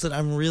anything else that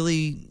I'm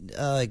really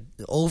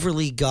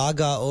overly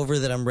gaga over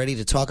that I'm ready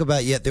to talk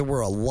about yet. There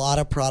were a lot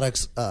of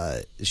products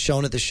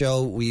shown at the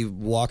show. We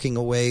walking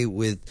away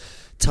with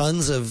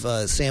tons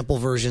of sample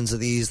versions of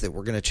these that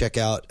we're going to check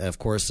out, of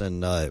course,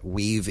 and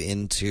weave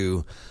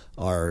into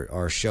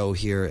our show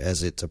here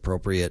as it's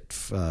appropriate,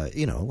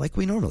 like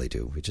we normally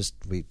do.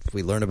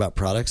 We learn about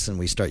products and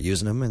we start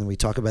using them, and we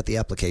talk about the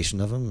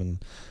application of them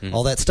and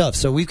all that stuff.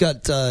 So we've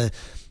got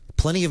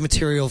plenty of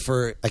material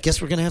for. I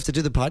guess we're going to have to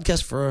do the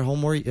podcast for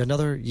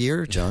another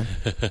year, John.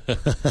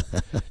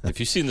 If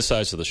you've seen the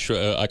size of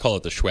I call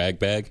it the swag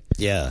bag.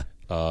 Yeah.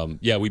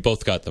 We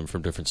both got them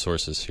from different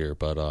sources here,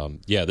 but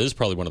this is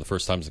probably one of the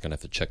first times I'm going to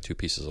have to check 2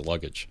 pieces of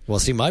luggage. Well,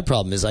 see, my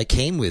problem is I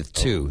came with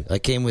 2. I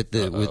came with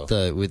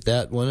with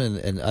that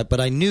one, but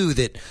I knew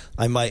that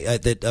I might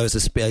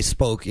I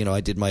spoke.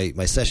 I did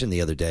my session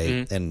the other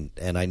day, and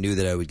I knew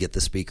that I would get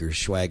the speaker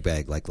swag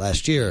bag like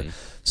last year.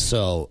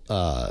 So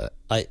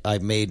I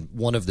made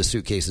one of the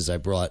suitcases I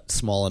brought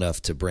small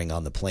enough to bring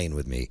on the plane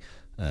with me.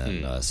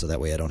 And so that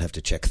way I don't have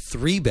to check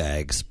 3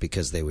 bags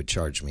because they would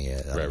charge me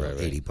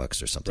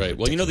 $80 or something. Right.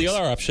 Well, the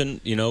other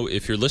option,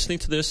 if you're listening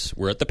to this,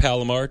 we're at the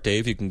Palomar.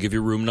 Dave, you can give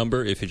your room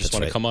number if you just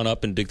want to come on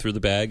up and dig through the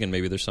bag, and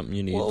maybe there's something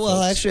you need.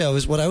 Well, actually,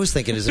 what I was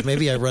thinking is if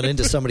maybe I run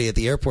into somebody at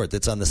the airport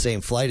that's on the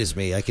same flight as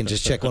me, I can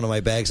just check one of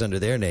my bags under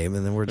their name,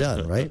 and then we're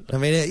done, right?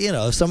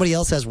 If somebody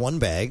else has 1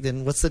 bag,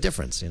 then what's the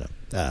difference?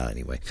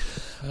 Anyway.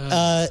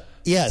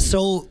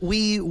 So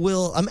we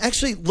will. I'm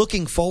actually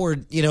looking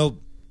forward.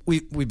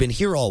 We've been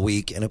here all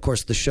week, and of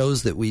course, the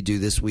shows that we do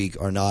this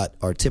week are not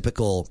our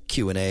typical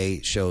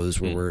Q&A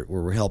shows where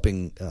we're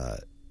helping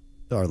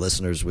our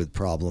listeners with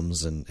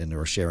problems and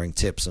we're sharing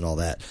tips and all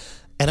that.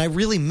 And I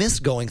really miss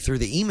going through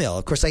the email.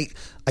 Of course, I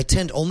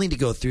tend only to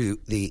go through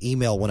the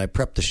email when I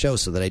prep the show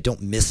so that I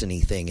don't miss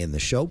anything in the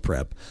show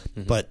prep.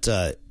 But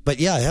I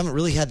haven't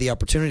really had the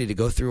opportunity to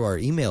go through our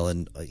email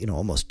in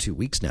almost 2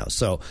 weeks now.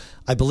 So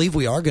I believe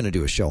we are going to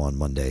do a show on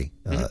Monday,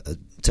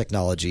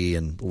 technology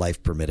and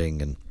life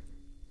permitting, and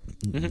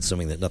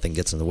assuming that nothing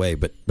gets in the way.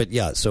 But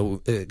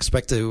so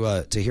expect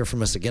to hear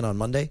from us again on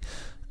Monday.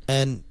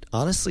 And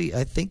honestly,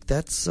 I think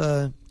that's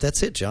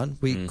it, John.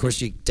 Of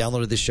course, you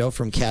downloaded this show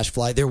from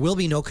CacheFly. There will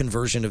be no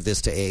conversion of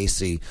this to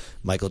AAC.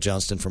 Michael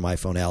Johnston from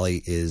iPhone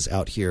Alley is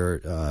out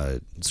here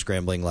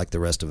scrambling like the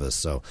rest of us,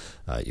 so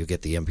you'll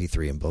get the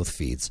MP3 in both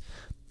feeds.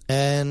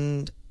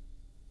 And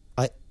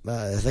I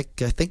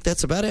think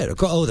that's about it.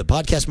 Oh, the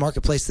podcast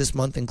marketplace this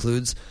month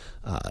includes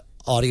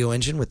Audio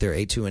Engine with their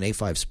A2 and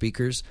A5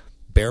 speakers,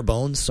 Bare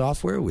Bones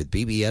software with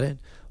BB Edit,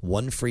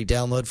 1 free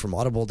download from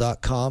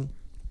Audible.com,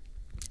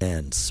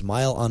 and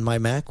Smile on My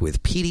Mac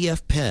with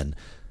PDF Pen.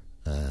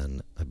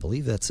 And I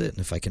believe that's it. And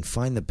if I can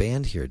find the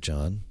band here,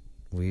 John,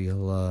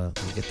 we'll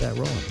get that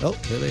rolling. Oh,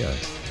 there they are.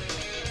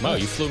 Wow,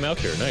 you flew them out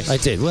here. Nice. I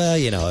did. Well,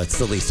 it's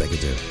the least I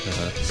could do.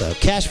 So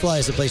CacheFly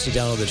is the place you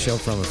download the show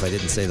from, if I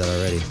didn't say that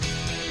already.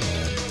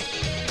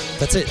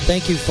 That's it.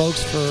 Thank you,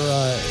 folks, for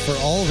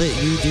all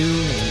that you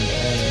do.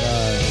 And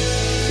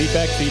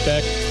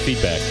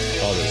feedback.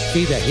 Always.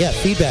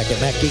 Feedback at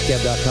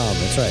MacGeekDev.com.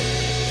 That's right.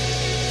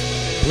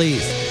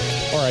 Please.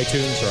 Or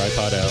iTunes or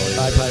iPod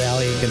Alley. iPod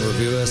Alley, you can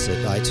review us at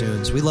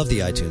iTunes. We love the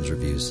iTunes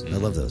reviews. I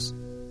love those.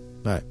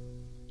 All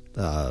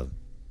right.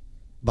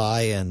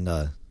 Bye, and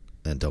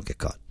don't get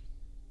caught.